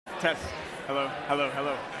Test. Hello, hello,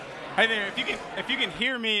 hello. Hey there, if you can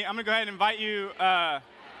hear me, I'm gonna go ahead and invite you to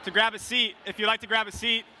grab a seat. If you'd like to grab a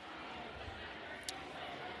seat.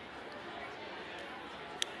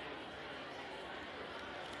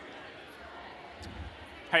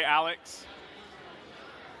 Hey, Alex.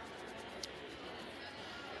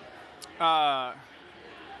 I'm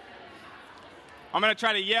gonna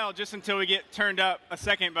try to yell just until we get turned up a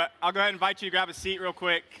second, but I'll go ahead and invite you to grab a seat real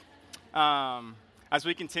quick. As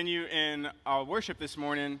we continue in our worship this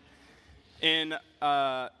morning, in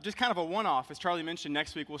just kind of a one-off. As Charlie mentioned,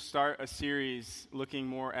 next week we'll start a series looking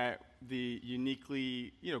more at the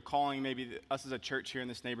uniquely, calling maybe us as a church here in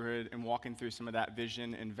this neighborhood and walking through some of that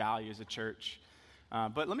vision and value as a church.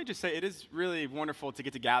 But let me just say, it is really wonderful to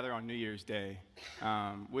get to gather on New Year's Day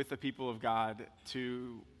with the people of God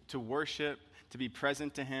to worship, to be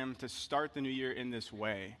present to Him, to start the new year in this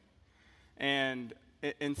way. And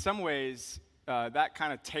in some ways, that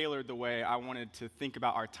kind of tailored the way I wanted to think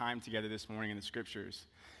about our time together this morning in the Scriptures.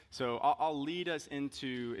 So I'll lead us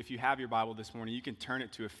into, if you have your Bible this morning, you can turn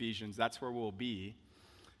it to Ephesians. That's where we'll be.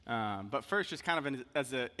 But first, just kind of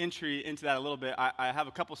as an entry into that a little bit, I have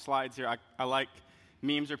a couple slides here. I like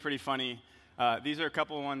memes are pretty funny. These are a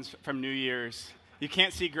couple of ones from New Year's. You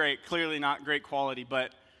can't see great, clearly not great quality,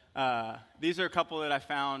 but these are a couple that I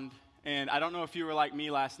found. And I don't know if you were like me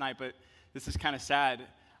last night, but this is kind of sad.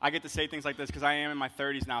 I get to say things like this because I am in my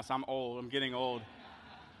 30s now, so I'm old. I'm getting old.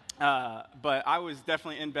 But I was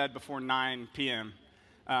definitely in bed before 9 p.m.,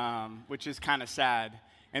 which is kind of sad.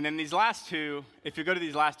 And then these last two, if you go to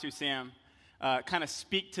these last two, Sam, kind of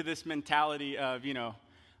speak to this mentality of,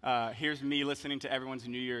 here's me listening to everyone's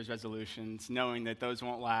New Year's resolutions, knowing that those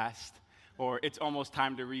won't last, or it's almost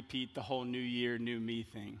time to repeat the whole new year, new me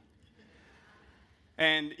thing.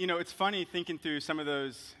 And, it's funny thinking through some of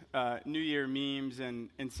those New Year memes, and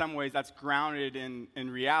in some ways that's grounded in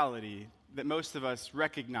reality, that most of us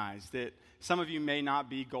recognize that some of you may not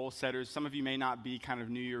be goal setters, some of you may not be kind of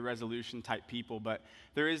New Year resolution type people, but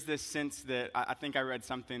there is this sense that I think I read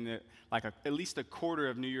something that like at least a quarter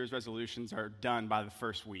of New Year's resolutions are done by the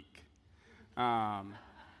first week.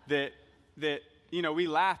 That we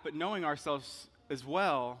laugh, but knowing ourselves as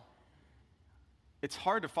well, it's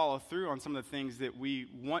hard to follow through on some of the things that we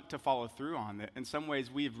want to follow through on. That in some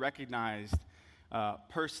ways we've recognized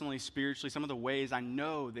personally, spiritually, some of the ways I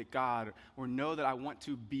know that God, or know that I want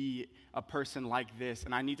to be a person like this,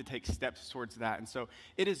 and I need to take steps towards that. And so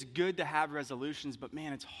it is good to have resolutions, but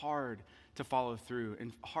man, it's hard to follow through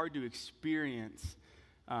and hard to experience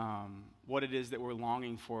what it is that we're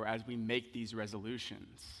longing for as we make these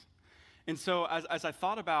resolutions. And so as I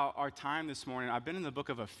thought about our time this morning, I've been in the book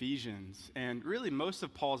of Ephesians, and really most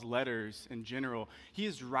of Paul's letters in general, he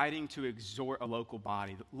is writing to exhort a local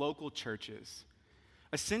body, local churches.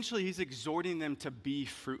 Essentially, he's exhorting them to be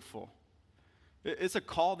fruitful. It's a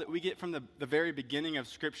call that we get from the very beginning of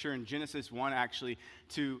Scripture in Genesis 1, actually,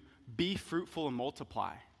 to be fruitful and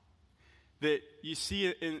multiply. That you see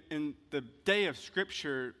it in the day of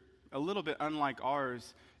Scripture, a little bit unlike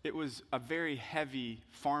ours, it was a very heavy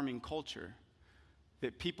farming culture,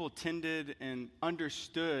 that people tended and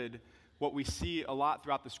understood what we see a lot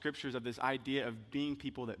throughout the Scriptures of this idea of being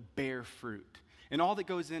people that bear fruit. And all that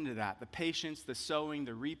goes into that, the patience, the sowing,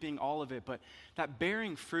 the reaping, all of it. But that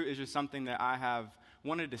bearing fruit is just something that I have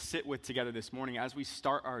wanted to sit with together this morning as we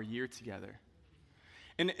start our year together.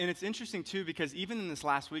 And it's interesting, too, because even in this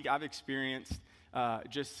last week, I've experienced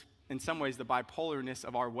just in some ways the bipolarness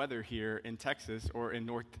of our weather here in Texas, or in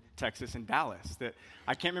North Texas in Dallas. That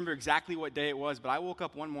I can't remember exactly what day it was, but I woke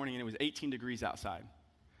up one morning and it was 18 degrees outside.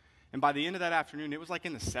 And by the end of that afternoon, it was like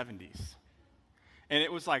in the 70s. And it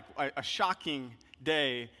was like a shocking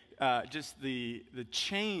day, just the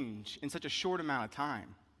change in such a short amount of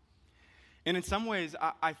time. And in some ways,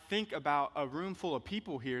 I think about a room full of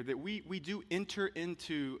people here that we do enter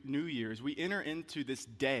into New Year's. We enter into this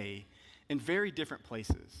day in very different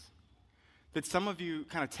places. That some of you,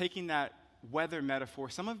 kind of taking that weather metaphor,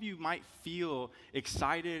 some of you might feel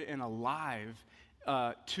excited and alive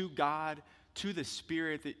to God, to the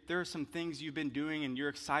Spirit, that there are some things you've been doing and you're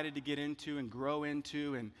excited to get into and grow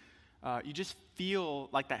into, and you just feel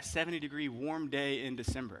like that 70-degree warm day in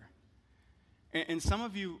December. And some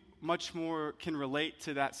of you much more can relate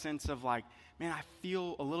to that sense of like, man, I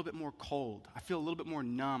feel a little bit more cold. I feel a little bit more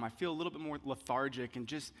numb. I feel a little bit more lethargic, and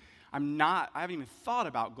just I haven't even thought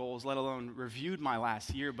about goals, let alone reviewed my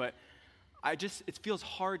last year, but it feels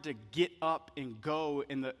hard to get up and go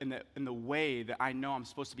in the way that I know I'm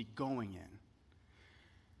supposed to be going in.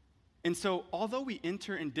 And so, although we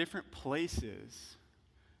enter in different places,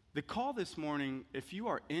 the call this morning, if you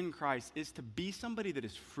are in Christ, is to be somebody that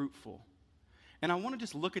is fruitful. And I want to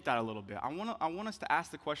just look at that a little bit. I want us to ask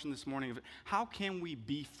the question this morning of how can we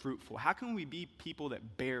be fruitful? How can we be people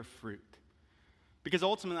that bear fruit? Because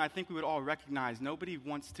ultimately, I think we would all recognize nobody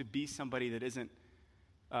wants to be somebody that isn't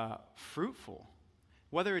fruitful.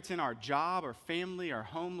 Whether it's in our job, our family, our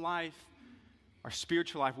home life, our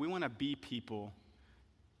spiritual life, we want to be people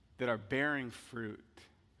that are bearing fruit.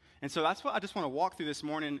 And so that's what I just want to walk through this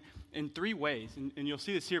morning in three ways. And you'll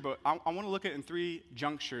see this here, but I want to look at it in three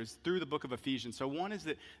junctures through the book of Ephesians. So one is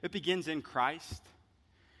that it begins in Christ.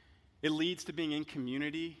 It leads to being in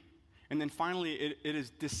community. And then finally, it is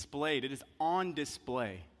displayed. It is on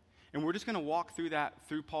display. And we're just going to walk through that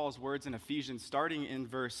through Paul's words in Ephesians, starting in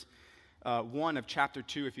verse 1 of chapter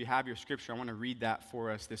 2. If you have your scripture, I want to read that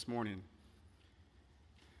for us this morning.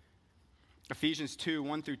 Ephesians 2,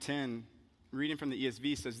 1 through 10, reading from the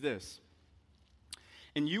ESV, says this: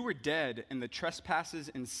 "And you were dead in the trespasses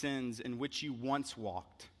and sins in which you once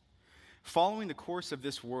walked, following the course of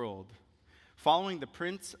this world, following the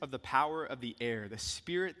prince of the power of the air, the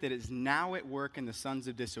spirit that is now at work in the sons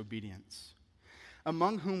of disobedience,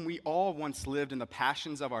 among whom we all once lived in the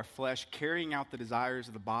passions of our flesh, carrying out the desires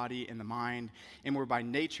of the body and the mind, and were by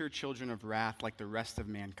nature children of wrath like the rest of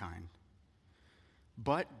mankind.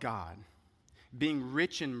 But God, being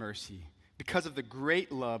rich in mercy, because of the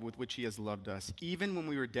great love with which he has loved us, even when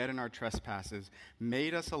we were dead in our trespasses,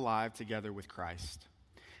 made us alive together with Christ.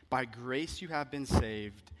 By grace you have been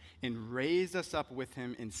saved, and raised us up with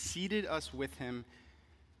him, and seated us with him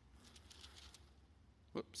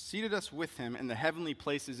in the heavenly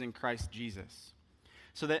places in Christ Jesus,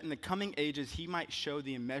 so that in the coming ages he might show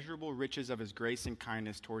the immeasurable riches of his grace and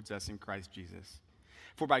kindness towards us in Christ Jesus.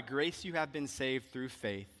 For by grace you have been saved through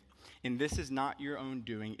faith, and this is not your own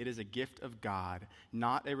doing, it is a gift of God,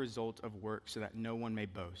 not a result of work, so that no one may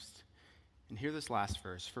boast." And hear this last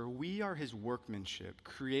verse: "For we are his workmanship,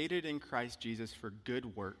 created in Christ Jesus for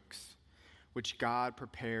good works, which God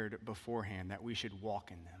prepared beforehand that we should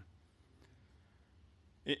walk in them."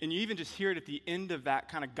 And you even just hear it at the end of that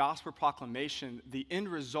kind of gospel proclamation. The end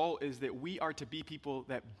result is that we are to be people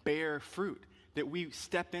that bear fruit, that we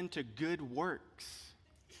step into good works.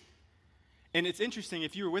 And it's interesting,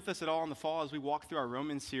 if you were with us at all in the fall as we walked through our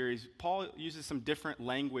Romans series, Paul uses some different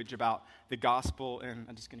language about the gospel, and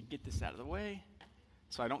I'm just going to get this out of the way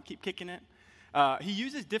so I don't keep kicking it. He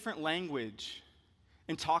uses different language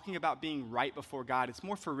in talking about being right before God. It's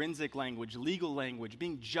more forensic language, legal language,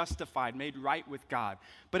 being justified, made right with God.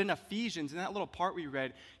 But in Ephesians, in that little part we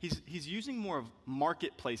read, he's using more of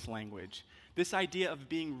marketplace language. This idea of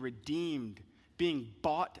being redeemed, being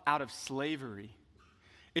bought out of slavery.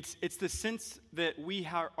 It's the sense that we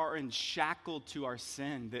are enshackled to our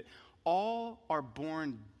sin, that all are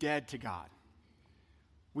born dead to God.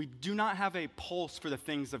 We do not have a pulse for the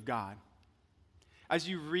things of God. As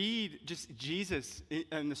you read just Jesus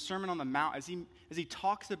in the Sermon on the Mount, as he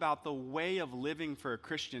talks about the way of living for a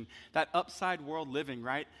Christian, that upside world living,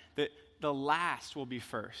 right? That the last will be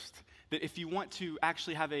first. That if you want to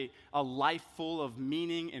actually have a life full of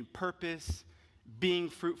meaning and purpose, being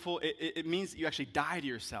fruitful, it means that you actually die to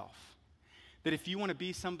yourself. That if you want to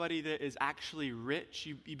be somebody that is actually rich,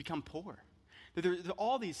 you become poor. That there are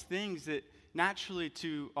all these things that naturally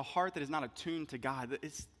to a heart that is not attuned to God, that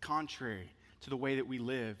it's contrary to the way that we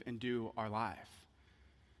live and do our life.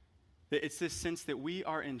 That it's this sense that we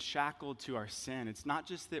are enshackled to our sin. It's not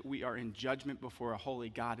just that we are in judgment before a holy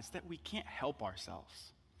God, it's that we can't help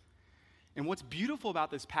ourselves. And what's beautiful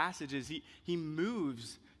about this passage is he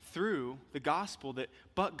moves through the gospel that,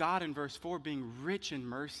 but God in verse 4 being rich in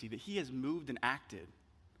mercy, that he has moved and acted.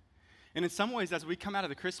 And in some ways, as we come out of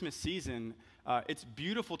the Christmas season, it's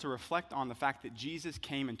beautiful to reflect on the fact that Jesus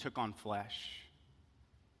came and took on flesh.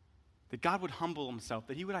 That God would humble himself,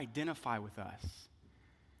 that he would identify with us.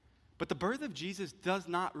 But the birth of Jesus does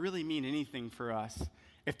not really mean anything for us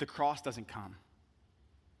if the cross doesn't come.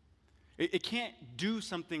 It can't do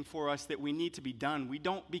something for us that we need to be done. We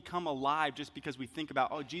don't become alive just because we think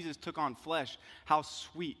about, oh, Jesus took on flesh. How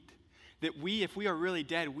sweet. That if we are really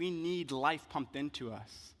dead, we need life pumped into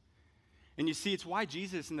us. And you see, it's why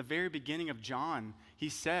Jesus, in the very beginning of John, he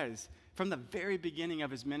says, from the very beginning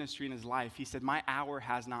of his ministry and his life, he said, my hour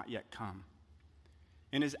has not yet come.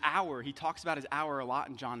 And his hour, he talks about his hour a lot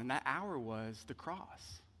in John, and that hour was the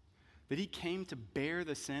cross. That he came to bear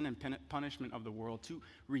the sin and punishment of the world, to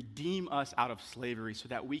redeem us out of slavery so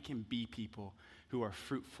that we can be people who are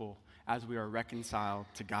fruitful as we are reconciled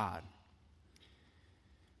to God.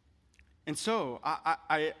 And so,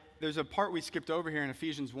 there's a part we skipped over here in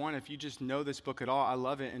Ephesians 1. If you just know this book at all, I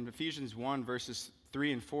love it. In Ephesians 1, verses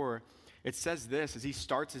 3 and 4, it says this, as he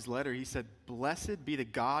starts his letter, he said, "Blessed be the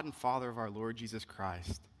God and Father of our Lord Jesus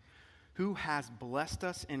Christ, who has blessed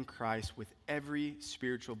us in Christ with every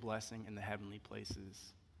spiritual blessing in the heavenly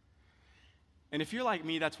places. And if you're like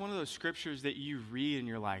me, that's one of those scriptures that you read and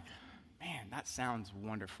you're like, man, that sounds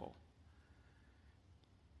wonderful.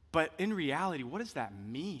 But in reality, what does that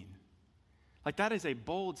mean? Like, that is a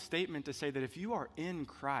bold statement to say that if you are in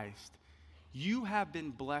Christ, you have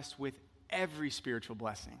been blessed with every spiritual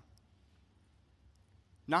blessing.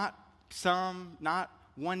 Not some, not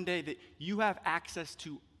one day, that you have access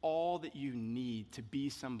to all that you need to be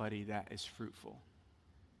somebody that is fruitful.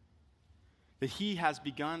 That he has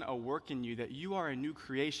begun a work in you, that you are a new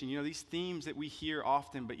creation. You know, these themes that we hear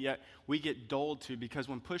often, but yet we get dulled to because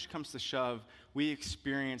when push comes to shove, we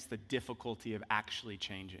experience the difficulty of actually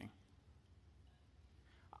changing.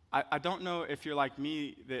 I don't know if you're like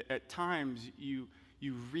me, that at times you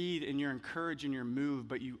read and you're encouraged and you're moved,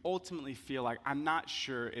 but you ultimately feel like, I'm not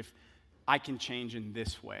sure if I can change in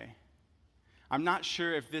this way. I'm not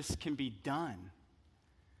sure if this can be done.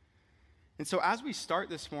 And so as we start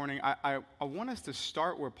this morning, I want us to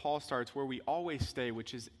start where Paul starts, where we always stay,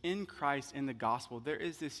 which is in Christ, in the gospel. There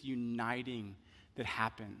is this uniting that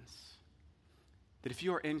happens. That if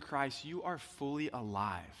you are in Christ, you are fully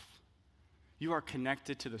alive. You are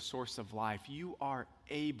connected to the source of life. You are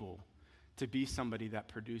able to be somebody that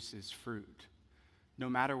produces fruit, no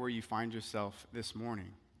matter where you find yourself this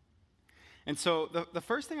morning. And so the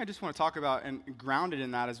first thing I just want to talk about and grounded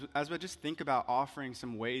in that is as we just think about offering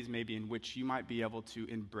some ways maybe in which you might be able to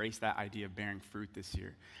embrace that idea of bearing fruit this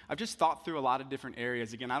year. I've just thought through a lot of different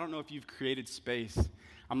areas. Again, I don't know if you've created space.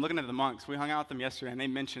 I'm looking at the monks. We hung out with them yesterday, and they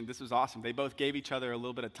mentioned this was awesome. They both gave each other a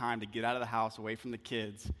little bit of time to get out of the house, away from the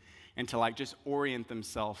kids, and to like just orient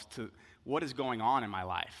themselves to what is going on in my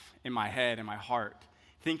life, in my head, in my heart,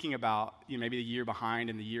 thinking about maybe the year behind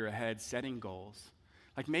and the year ahead, setting goals.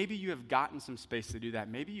 Like maybe you have gotten some space to do that.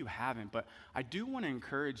 Maybe you haven't, but I do want to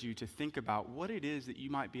encourage you to think about what it is that you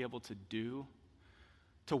might be able to do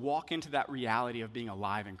to walk into that reality of being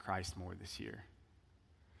alive in Christ more this year.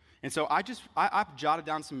 And so I've jotted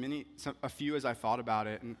down a few as I thought about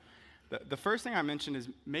it. And the first thing I mentioned is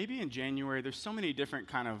maybe in January, there's so many different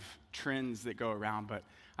kind of trends that go around, but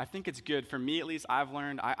I think it's good. For me, at least, I've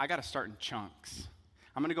learned I got to start in chunks.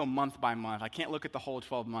 I'm going to go month by month. I can't look at the whole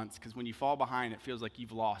 12 months because when you fall behind, it feels like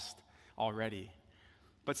you've lost already.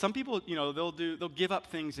 But some people, they'll give up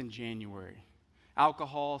things in January.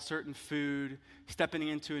 Alcohol, certain food, stepping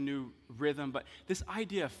into a new rhythm. But this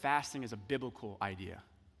idea of fasting is a biblical idea.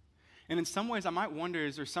 And in some ways, I might wonder,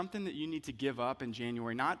 is there something that you need to give up in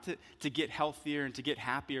January, not to get healthier and to get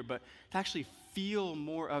happier, but to actually feel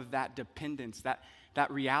more of that dependence, that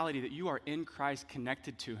reality that you are in Christ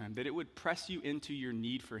connected to him, that it would press you into your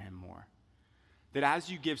need for him more. That as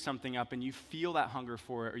you give something up and you feel that hunger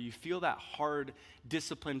for it, or you feel that hard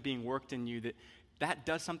discipline being worked in you, that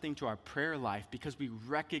does something to our prayer life because we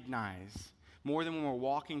recognize, more than when we're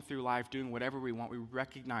walking through life doing whatever we want, we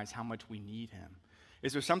recognize how much we need him.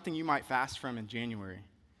 Is there something you might fast from in January?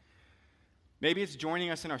 Maybe it's joining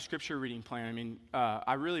us in our scripture reading plan. I mean,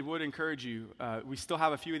 I really would encourage you. We still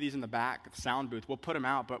have a few of these in the back, the sound booth. We'll put them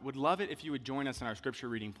out, but would love it if you would join us in our scripture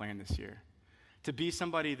reading plan this year. To be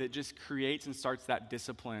somebody that just creates and starts that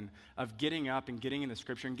discipline of getting up and getting in the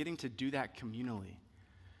scripture and getting to do that communally.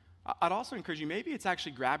 I'd also encourage you, maybe it's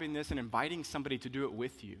actually grabbing this and inviting somebody to do it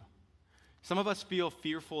with you. Some of us feel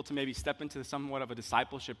fearful to maybe step into somewhat of a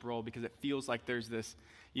discipleship role because it feels like there's this,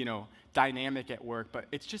 dynamic at work. But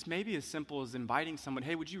it's just maybe as simple as inviting someone,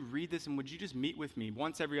 hey, would you read this and would you just meet with me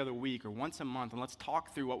once every other week or once a month and let's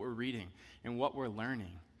talk through what we're reading and what we're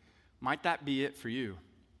learning. Might that be it for you?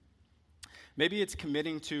 Maybe it's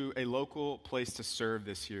committing to a local place to serve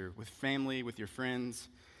this year with family, with your friends.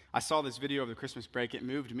 I saw this video over the Christmas break. It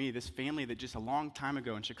moved me. This family that just a long time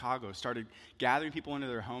ago in Chicago started gathering people into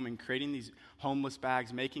their home and creating these homeless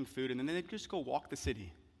bags, making food, and then they'd just go walk the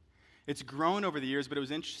city. It's grown over the years, but it was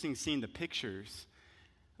interesting seeing the pictures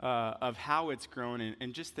of how it's grown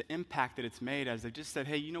and just the impact that it's made as they just said,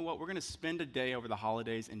 hey, you know what? We're going to spend a day over the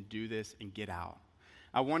holidays and do this and get out.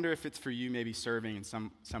 I wonder if it's for you maybe serving in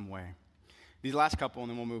some way. These last couple, and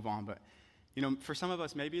then we'll move on, but for some of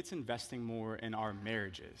us, maybe it's investing more in our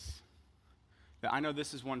marriages. I know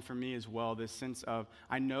this is one for me as well, this sense of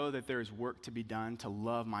I know that there is work to be done to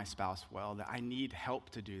love my spouse well, that I need help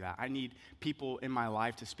to do that. I need people in my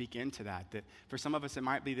life to speak into that. That for some of us, it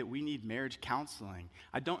might be that we need marriage counseling.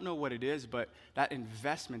 I don't know what it is, but that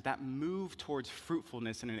investment, that move towards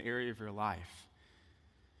fruitfulness in an area of your life.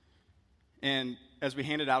 And as we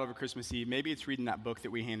handed out over Christmas Eve, maybe it's reading that book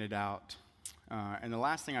that we handed out. And the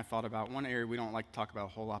last thing I thought about, one area we don't like to talk about a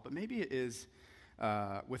whole lot, but maybe it is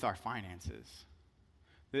with our finances.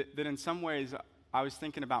 That in some ways, I was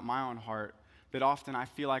thinking about my own heart, that often I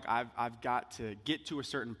feel like I've got to get to a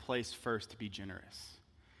certain place first to be generous.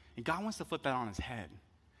 And God wants to flip that on his head.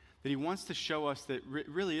 That he wants to show us that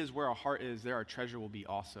really is where our heart is, there our treasure will be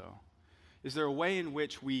also. Is there a way in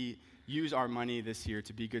which we use our money this year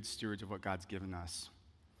to be good stewards of what God's given us?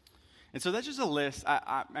 And so that's just a list.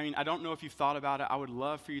 I mean, I don't know if you've thought about it. I would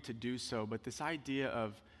love for you to do so. But this idea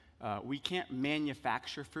of we can't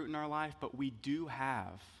manufacture fruit in our life, but we do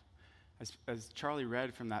have, as Charlie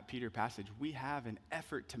read from that Peter passage, we have an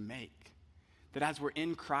effort to make. That as we're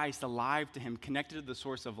in Christ, alive to him, connected to the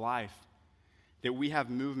source of life, that we have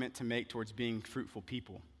movement to make towards being fruitful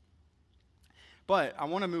people. But I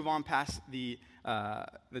want to move on past the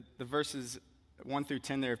verses 1 through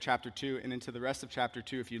 10 there of chapter 2 and into the rest of chapter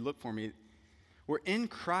 2 if you look for me. We're in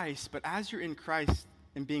Christ, but as you're in Christ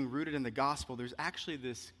and being rooted in the gospel, there's actually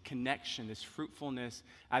this connection, this fruitfulness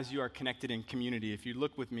as you are connected in community. If you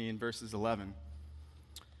look with me in verses 11,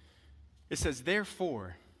 it says,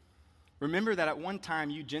 "Therefore, remember that at one time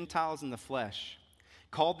you Gentiles in the flesh,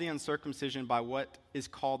 called the uncircumcision by what is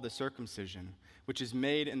called the circumcision, which is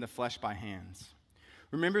made in the flesh by hands.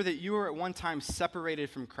 Remember that you were at one time separated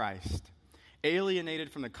from Christ,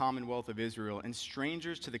 alienated from the commonwealth of Israel, and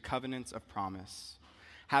strangers to the covenants of promise,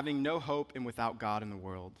 having no hope and without God in the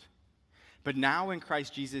world. But now in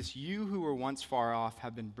Christ Jesus, you who were once far off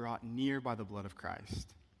have been brought near by the blood of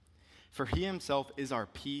Christ. For he himself is our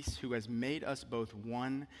peace, who has made us both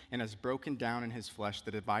one and has broken down in his flesh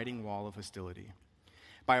the dividing wall of hostility,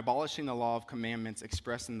 by abolishing the law of commandments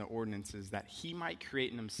expressed in the ordinances, that he might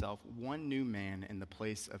create in himself one new man in the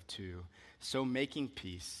place of two, so making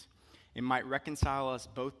peace, and might reconcile us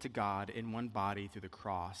both to God in one body through the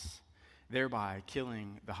cross, thereby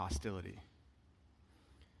killing the hostility.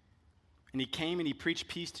 And he came and he preached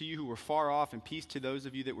peace to you who were far off and peace to those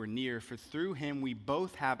of you that were near, for through him we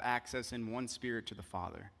both have access in one spirit to the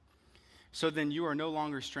Father. So then you are no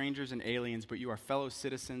longer strangers and aliens, but you are fellow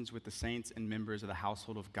citizens with the saints and members of the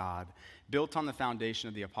household of God, built on the foundation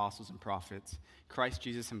of the apostles and prophets, Christ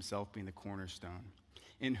Jesus himself being the cornerstone,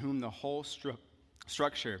 in whom the whole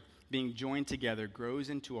structure, being joined together, grows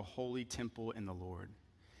into a holy temple in the Lord.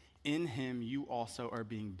 In him you also are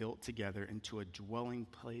being built together into a dwelling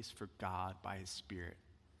place for God by his Spirit."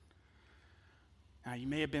 Now, you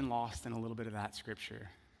may have been lost in a little bit of that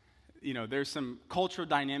scripture. You know, there's some cultural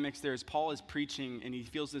dynamics there as Paul is preaching and he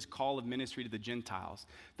feels this call of ministry to the Gentiles,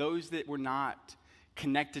 those that were not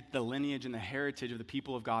connected to the lineage and the heritage of the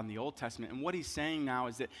people of God in the Old Testament. And what he's saying now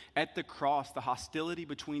is that at the cross, the hostility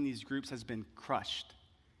between these groups has been crushed.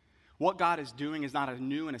 What God is doing is not a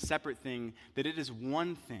new and a separate thing, that it is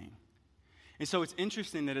one thing. And so it's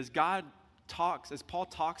interesting that as Paul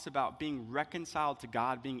talks about being reconciled to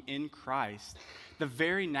God, being in Christ, the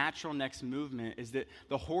very natural next movement is that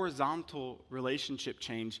the horizontal relationship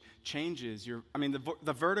changes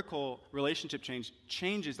the vertical relationship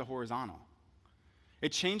changes the horizontal.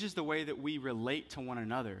 It changes the way that we relate to one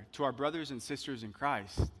another, to our brothers and sisters in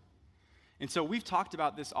Christ. And so we've talked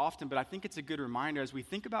about this often, but I think it's a good reminder as we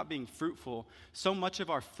think about being fruitful. So much of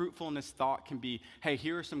our fruitfulness thought can be, hey,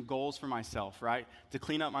 here are some goals for myself, right? To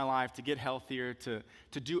clean up my life, to get healthier, to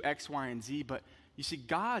do X, Y, and Z. But you see,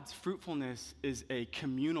 God's fruitfulness is a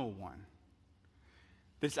communal one.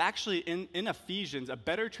 That's actually in Ephesians, a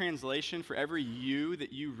better translation for every you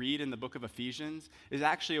that you read in the book of Ephesians is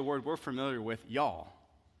actually a word we're familiar with, y'all.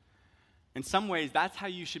 In some ways, that's how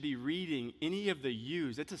you should be reading any of the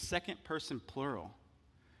yous. It's a second person plural.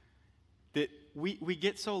 That we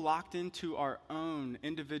get so locked into our own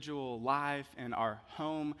individual life and our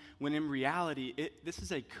home, when in reality, this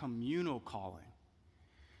is a communal calling.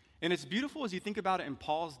 And it's beautiful as you think about it in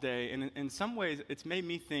Paul's day, and in some ways, it's made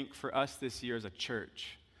me think for us this year as a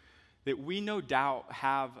church, that we no doubt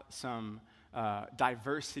have some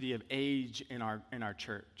diversity of age in our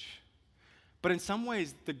church. But in some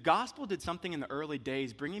ways, the gospel did something in the early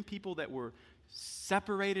days, bringing people that were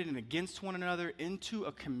separated and against one another into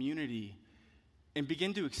a community and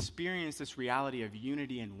begin to experience this reality of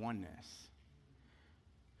unity and oneness.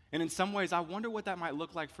 And in some ways, I wonder what that might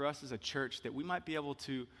look like for us as a church, that we might be able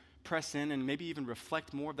to press in and maybe even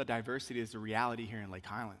reflect more of the diversity as a reality here in Lake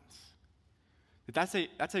Highlands. That's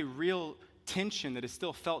a real tension that is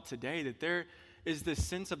still felt today, that there is this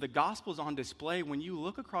sense of the gospel's on display when you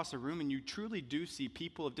look across a room and you truly do see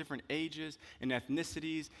people of different ages and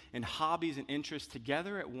ethnicities and hobbies and interests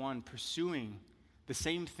together at one, pursuing the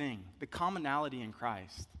same thing, the commonality in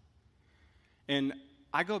Christ. And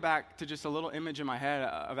I go back to just a little image in my head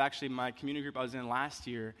of actually my community group I was in last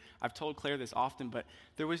year. I've told Claire this often, but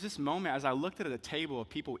there was this moment as I looked at a table of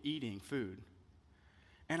people eating food.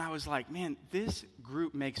 And I was like, man, this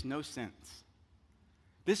group makes no sense.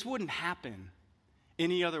 This wouldn't happen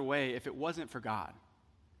any other way if it wasn't for God.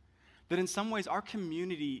 That in some ways our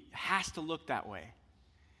community has to look that way.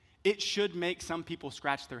 It should make some people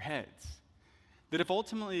scratch their heads. That if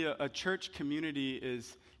ultimately a church community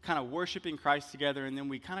is kind of worshiping Christ together and then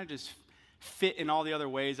we kind of just fit in all the other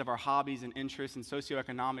ways of our hobbies and interests and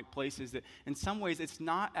socioeconomic places, that in some ways it's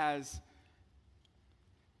not as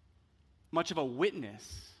much of a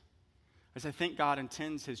witness as I think God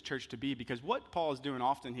intends his church to be. Because what Paul is doing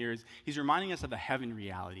often here is he's reminding us of the heaven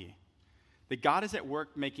reality. That God is at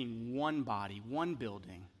work making one body, one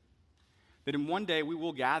building. That in one day we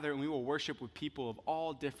will gather and we will worship with people of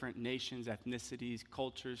all different nations, ethnicities,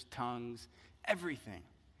 cultures, tongues, everything.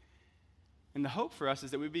 And the hope for us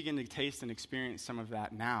is that we begin to taste and experience some of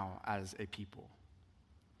that now as a people.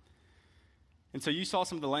 And so you saw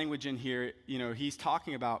some of the language in here. You know, he's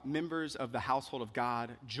talking about members of the household of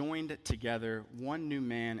God joined together, one new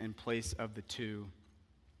man in place of the two.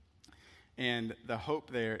 And the hope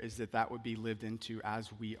there is that that would be lived into as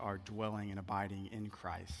we are dwelling and abiding in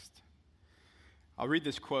Christ. I'll read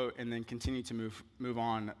this quote and then continue to move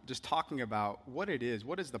on, just talking about what it is.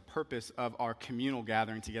 What is the purpose of our communal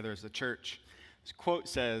gathering together as a church? This quote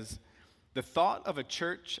says, "The thought of a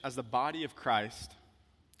church as the body of Christ,"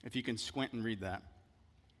 if you can squint and read that,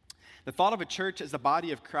 "the thought of a church as the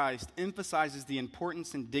body of Christ emphasizes the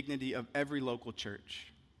importance and dignity of every local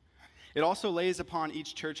church. It also lays upon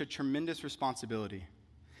each church a tremendous responsibility.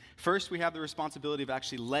 First, we have the responsibility of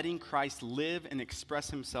actually letting Christ live and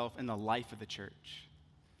express himself in the life of the church.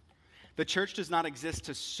 The church does not exist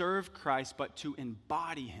to serve Christ, but to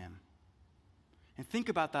embody him." And think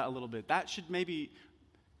about that a little bit. That should maybe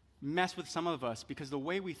mess with some of us, because the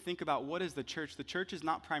way we think about what is the church is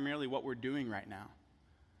not primarily what we're doing right now.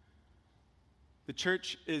 The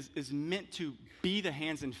church is meant to be the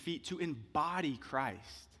hands and feet, to embody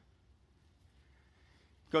Christ.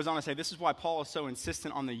 Goes on to say, this is why Paul is so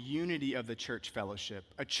insistent on the unity of the church fellowship.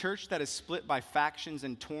 A church that is split by factions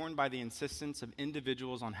and torn by the insistence of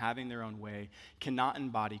individuals on having their own way cannot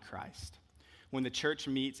embody Christ. When the church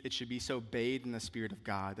meets, it should be so bathed in the Spirit of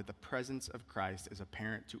God that the presence of Christ is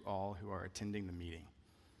apparent to all who are attending the meeting.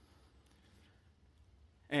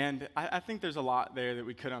 And I think there's a lot there that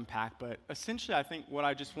we could unpack, but essentially I think what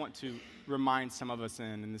I just want to remind some of us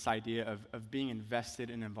in this idea of being invested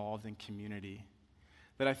and involved in community.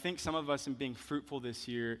 That I think some of us, in being fruitful this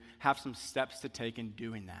year, have some steps to take in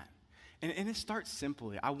doing that. And it starts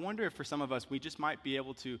simply. I wonder if for some of us, we just might be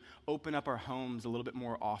able to open up our homes a little bit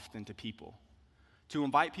more often to people. To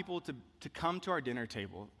invite people to come to our dinner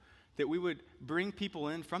table. That we would bring people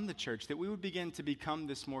in from the church. That we would begin to become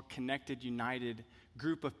this more connected, united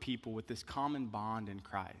group of people with this common bond in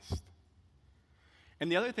Christ.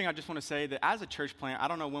 And the other thing I just want to say, that as a church plant, I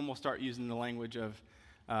don't know when we'll start using the language of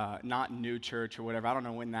not new church or whatever. I don't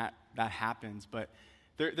know when that happens, but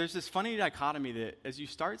there's this funny dichotomy that as you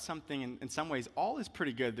start something, in some ways, all is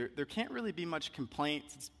pretty good. There can't really be much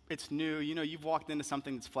complaints. It's new. You know, you've walked into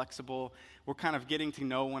something that's flexible. We're kind of getting to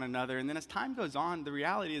know one another. And then as time goes on, the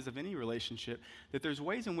reality is of any relationship that there's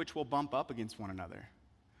ways in which we'll bump up against one another.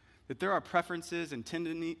 That there are preferences and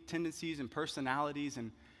tendencies and personalities.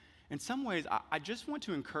 And in some ways, I just want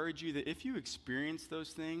to encourage you that if you experience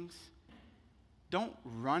those things, don't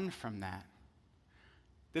run from that.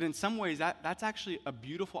 That in some ways, that's actually a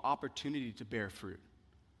beautiful opportunity to bear fruit.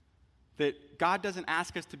 That God doesn't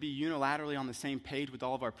ask us to be unilaterally on the same page with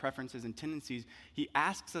all of our preferences and tendencies. He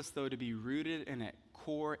asks us, though, to be rooted and at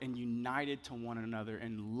core and united to one another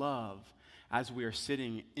in love as we are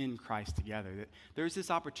sitting in Christ together. That there's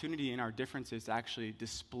this opportunity in our differences to actually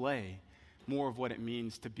display more of what it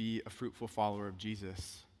means to be a fruitful follower of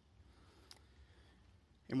Jesus.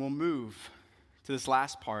 And we'll move to this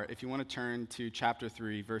last part. If you want to turn to chapter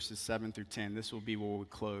 3, verses 7 through 10, this will be where we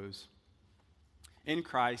close. In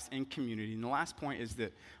Christ, in community. And the last point is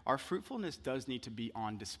that our fruitfulness does need to be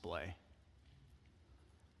on display.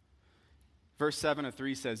 Verse 7 of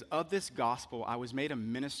 3 says, "Of this gospel I was made a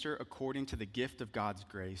minister according to the gift of God's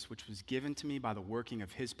grace, which was given to me by the working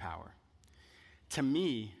of his power. To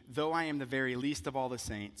me, though I am the very least of all the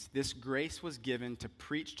saints, this grace was given to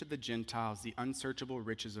preach to the Gentiles the unsearchable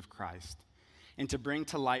riches of Christ, and to bring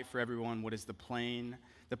to light for everyone what is the plan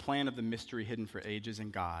of the mystery hidden for ages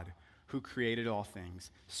in God, who created all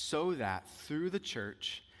things, so that through the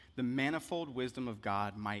church, the manifold wisdom of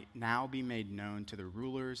God might now be made known to the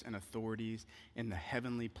rulers and authorities in the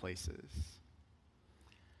heavenly places."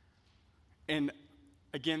 And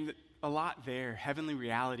again, a lot there, heavenly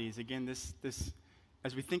realities. Again, this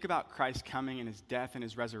as we think about Christ coming and his death and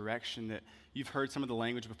his resurrection, that you've heard some of the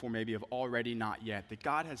language before maybe of already not yet, that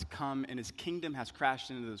God has come and his kingdom has crashed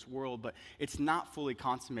into this world, but it's not fully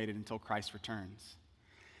consummated until Christ returns.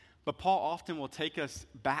 But Paul often will take us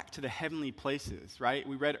back to the heavenly places, right?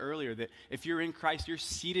 We read earlier that if you're in Christ, you're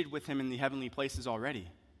seated with him in the heavenly places already.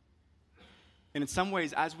 And in some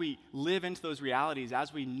ways, as we live into those realities,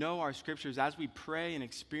 as we know our scriptures, as we pray and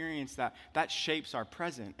experience that, that shapes our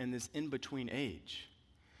present in this in-between age.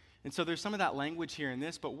 And so there's some of that language here in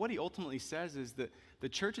this, but what he ultimately says is that the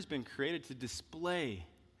church has been created to display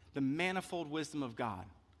the manifold wisdom of God,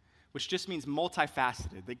 which just means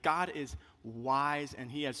multifaceted, that God is wise and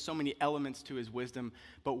he has so many elements to his wisdom,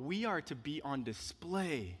 but we are to be on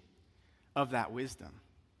display of that wisdom.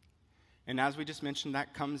 And as we just mentioned,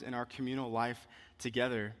 that comes in our communal life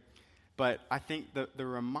together. But I think the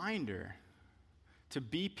reminder to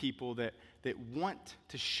be people that want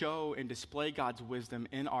to show and display God's wisdom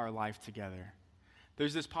in our life together.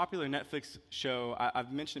 There's this popular Netflix show,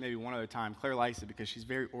 I've mentioned it maybe one other time, Claire likes it because she's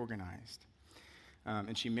very organized.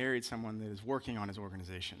 And she married someone that is working on his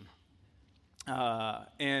organization.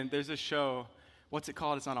 And there's this show, what's it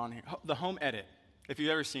called? It's not on here. The Home Edit. If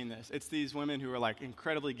you've ever seen this, it's these women who are like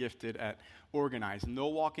incredibly gifted at organizing.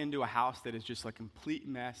 They'll walk into a house that is just a complete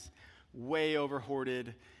mess, way over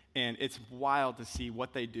hoarded, and it's wild to see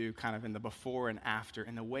what they do kind of in the before and after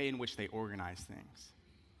and the way in which they organize things.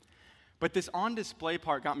 But this on display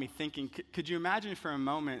part got me thinking, could you imagine for a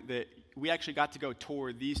moment that we actually got to go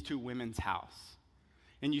tour these two women's house?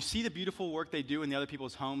 And you see the beautiful work they do in the other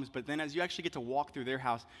people's homes, but then as you actually get to walk through their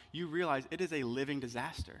house, you realize it is a living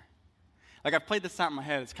disaster. Like, I've played this out in my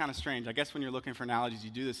head. It's kind of strange. I guess when you're looking for analogies, you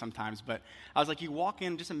do this sometimes. But I was like, you walk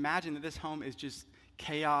in, just imagine that this home is just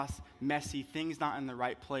chaos, messy, things not in the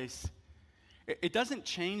right place. It doesn't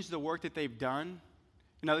change the work that they've done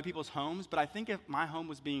in other people's homes, but I think if my home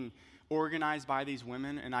was being organized by these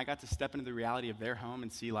women and I got to step into the reality of their home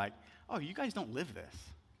and see like, oh, you guys don't live this.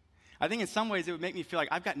 I think in some ways it would make me feel like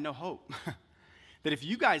I've got no hope. That if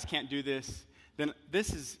you guys can't do this, then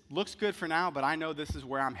this looks good for now, but I know this is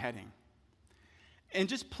where I'm heading. And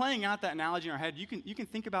just playing out that analogy in our head, you can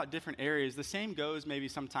think about different areas. The same goes maybe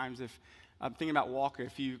sometimes if I'm thinking about Walker,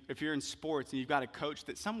 if you're in sports and you've got a coach,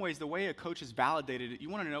 that some ways the way a coach is validated, you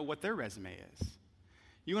want to know what their resume is.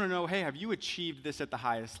 You want to know, hey, have you achieved this at the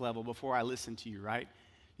highest level before I listen to you, right?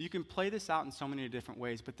 You can play this out in so many different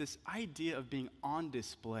ways, but this idea of being on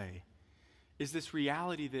display is this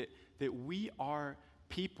reality that we are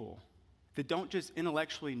people that don't just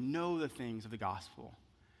intellectually know the things of the gospel,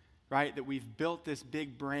 right? That we've built this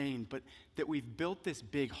big brain, but that we've built this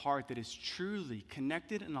big heart that is truly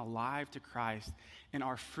connected and alive to Christ, and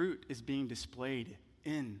our fruit is being displayed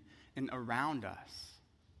in and around us.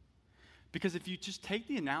 Because if you just take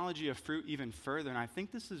the analogy of fruit even further, and I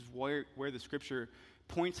think this is where the scripture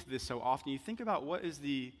points to this so often, you think about what is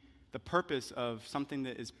the purpose of something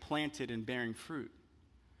that is planted and bearing fruit.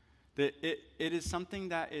 That it is something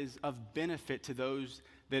that is of benefit to those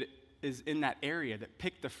that is in that area, that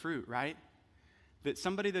pick the fruit, right? That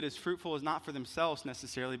somebody that is fruitful is not for themselves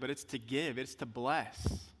necessarily, but it's to give, it's to bless.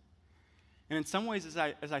 And in some ways,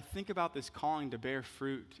 as I think about this calling to bear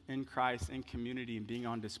fruit in Christ, in community, and being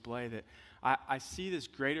on display, that I see this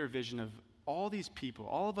greater vision of all these people,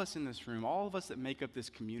 all of us in this room, all of us that make up this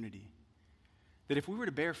community, that if we were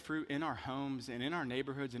to bear fruit in our homes and in our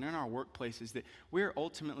neighborhoods and in our workplaces, that we're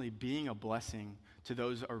ultimately being a blessing to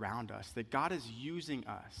those around us, that God is using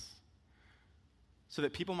us so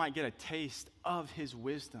that people might get a taste of his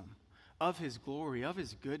wisdom, of his glory, of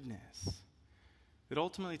his goodness. That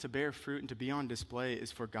ultimately to bear fruit and to be on display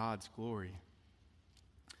is for God's glory.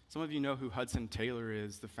 Some of you know who Hudson Taylor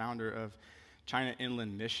is, the founder of China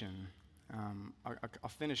Inland Mission. I'll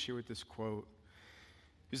finish here with this quote.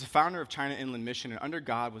 He was the founder of China Inland Mission, and under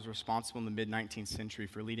God was responsible in the mid-19th century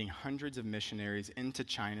for leading hundreds of missionaries into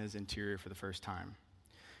China's interior for the first time.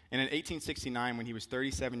 And in 1869, when he was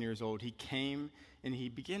 37 years old, he came and he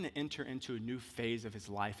began to enter into a new phase of his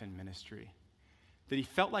life and ministry. That he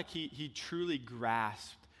felt like he truly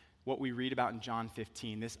grasped what we read about in John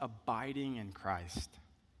 15, this abiding in Christ.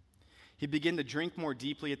 He began to drink more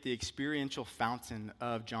deeply at the experiential fountain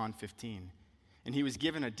of John 15. And he was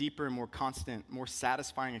given a deeper and more constant, more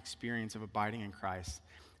satisfying experience of abiding in Christ.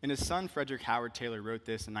 And his son, Frederick Howard Taylor, wrote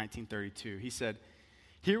this in 1932. He said,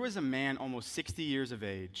 "Here was a man almost 60 years of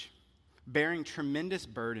age, bearing tremendous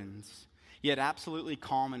burdens, yet absolutely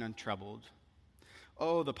calm and untroubled.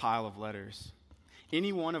 Oh, the pile of letters,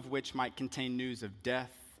 any one of which might contain news of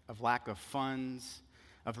death, of lack of funds,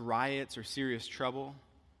 of riots or serious trouble.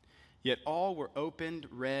 Yet all were opened,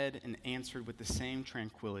 read, and answered with the same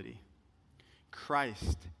tranquility.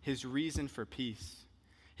 Christ, his reason for peace,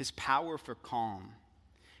 his power for calm.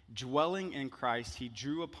 Dwelling in Christ, he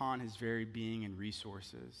drew upon his very being and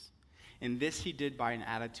resources. And this he did by an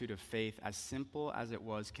attitude of faith as simple as it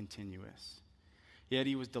was continuous. Yet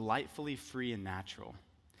he was delightfully free and natural.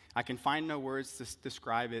 I can find no words to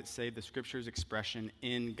describe it save the scripture's expression,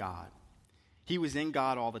 in God. He was in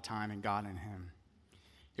God all the time and God in him.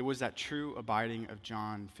 It was that true abiding of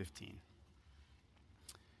John 15.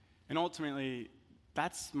 And ultimately,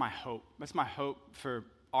 that's my hope. That's my hope for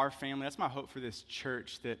our family. That's my hope for this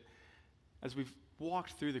church, that as we've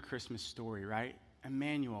walked through the Christmas story, right?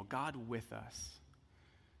 Emmanuel, God with us.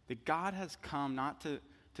 That God has come not to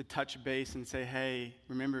touch base and say, hey,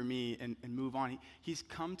 remember me, and move on. He's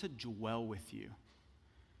come to dwell with you.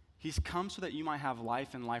 He's come so that you might have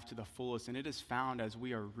life and life to the fullest, and it is found as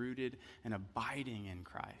we are rooted and abiding in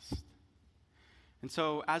Christ. And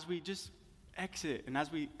so as we just exit and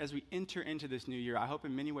as we enter into this new year, I hope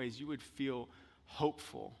in many ways you would feel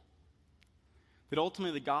hopeful. That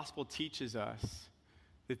ultimately the gospel teaches us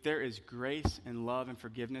that there is grace and love and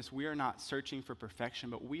forgiveness. We are not searching for perfection,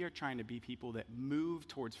 but we are trying to be people that move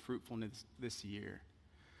towards fruitfulness this year.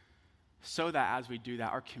 So that as we do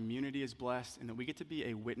that, our community is blessed and that we get to be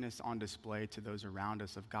a witness on display to those around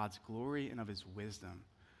us of God's glory and of his wisdom.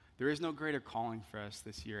 There is no greater calling for us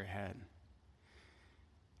this year ahead.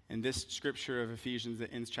 And this scripture of Ephesians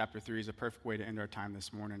that ends chapter 3 is a perfect way to end our time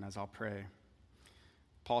this morning as I'll pray.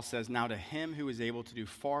 Paul says, now to him who is able to do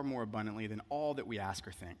far more abundantly than all that we ask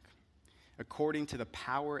or think, according to the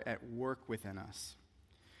power at work within us.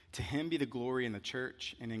 To him be the glory in the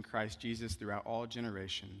church and in Christ Jesus throughout all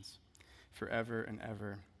generations, forever and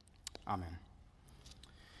ever. Amen.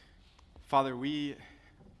 Father, we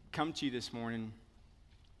come to you this morning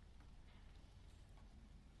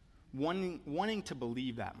wanting to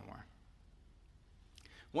believe that more.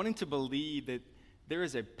 Wanting to believe that there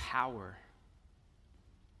is a power.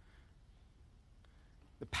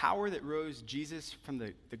 The power that rose Jesus from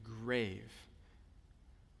the grave.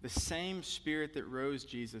 The same spirit that rose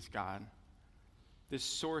Jesus, God. This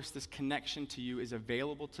source, this connection to you is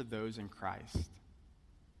available to those in Christ.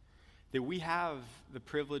 That we have the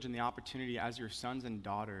privilege and the opportunity as your sons and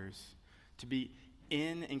daughters to be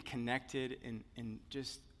in and connected and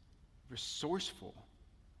just resourceful.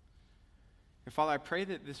 And Father, I pray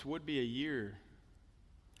that this would be a year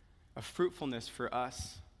of fruitfulness for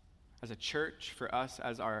us as a church, for us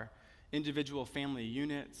as our individual family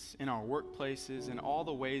units, in our workplaces, and all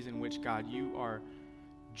the ways in which, God, you are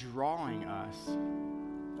drawing us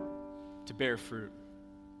to bear fruit.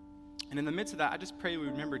 And in the midst of that, I just pray we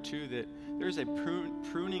remember, too, that there's a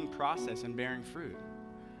pruning process in bearing fruit.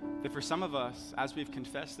 That for some of us, as we've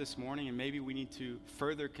confessed this morning, and maybe we need to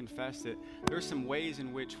further confess that there are some ways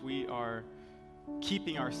in which we are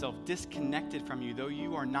keeping ourselves disconnected from you, though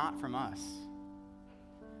you are not from us.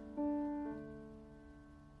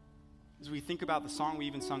 As we think about the song we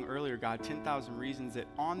even sung earlier, God, 10,000 Reasons, that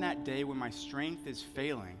on that day when my strength is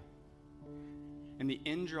failing and the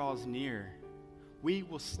end draws near, we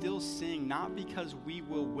will still sing, not because we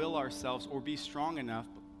will will ourselves or be strong enough,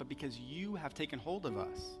 but because you have taken hold of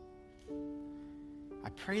us. I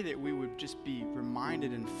pray that we would just be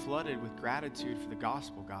reminded and flooded with gratitude for the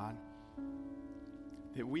gospel, God.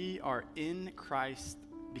 That we are in Christ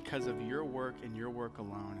because of your work and your work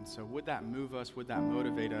alone. And so would that move us, would that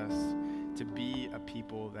motivate us to be a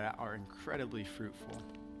people that are incredibly fruitful?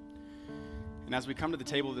 And as we come to the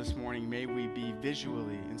table this morning, may we be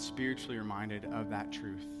visually and spiritually reminded of that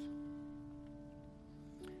truth.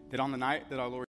 That on the night that our Lord